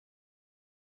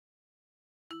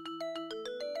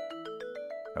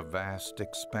A vast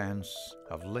expanse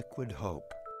of liquid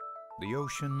hope. The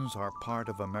oceans are part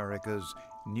of America's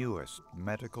newest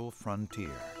medical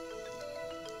frontier.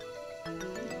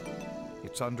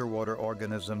 Its underwater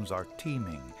organisms are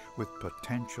teeming with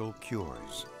potential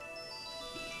cures.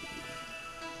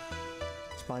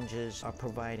 Sponges are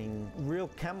providing real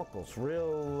chemicals,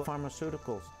 real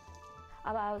pharmaceuticals.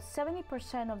 About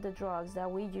 70% of the drugs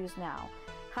that we use now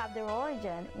have their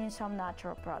origin in some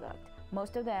natural product.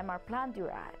 Most of them are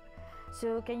plant-derived.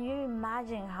 So can you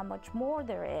imagine how much more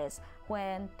there is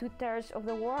when 2/3 of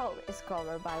the world is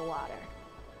covered by water?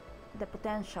 The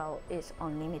potential is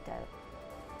unlimited.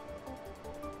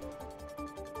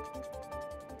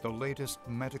 The latest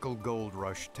medical gold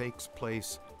rush takes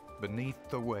place beneath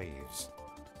the waves.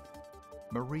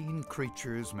 Marine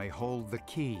creatures may hold the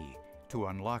key to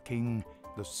unlocking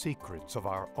the secrets of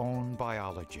our own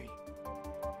biology.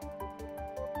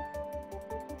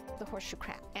 The horseshoe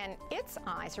crab, and its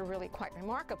eyes are really quite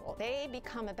remarkable. They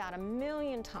become about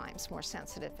 1,000,000 times more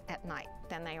sensitive at night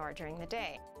than they are during the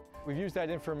day. We've used that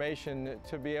information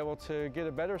to be able to get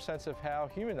a better sense of how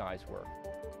human eyes work.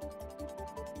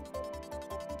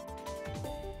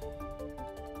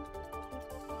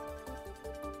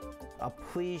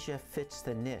 Aplysia fits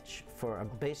the niche for a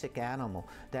basic animal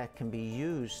that can be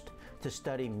used to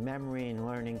study memory and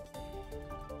learning.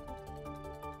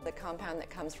 The compound that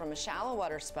comes from a shallow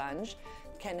water sponge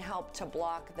can help to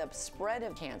block the spread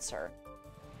of cancer.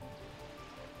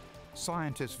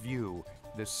 Scientists view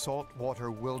this saltwater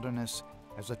wilderness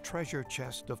as a treasure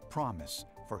chest of promise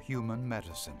for human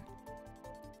medicine.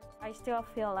 I still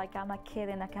feel like I'm a kid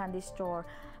in a candy store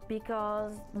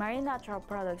because marine natural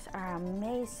products are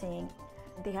amazing.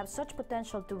 They have such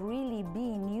potential to really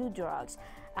be new drugs,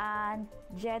 and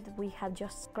yet we have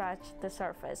just scratched the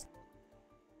surface.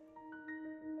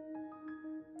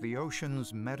 The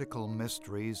ocean's medical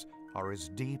mysteries are as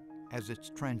deep as its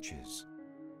trenches.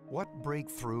 What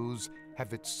breakthroughs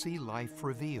have its sea life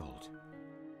revealed?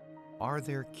 Are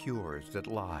there cures that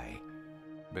lie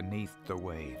beneath the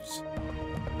waves?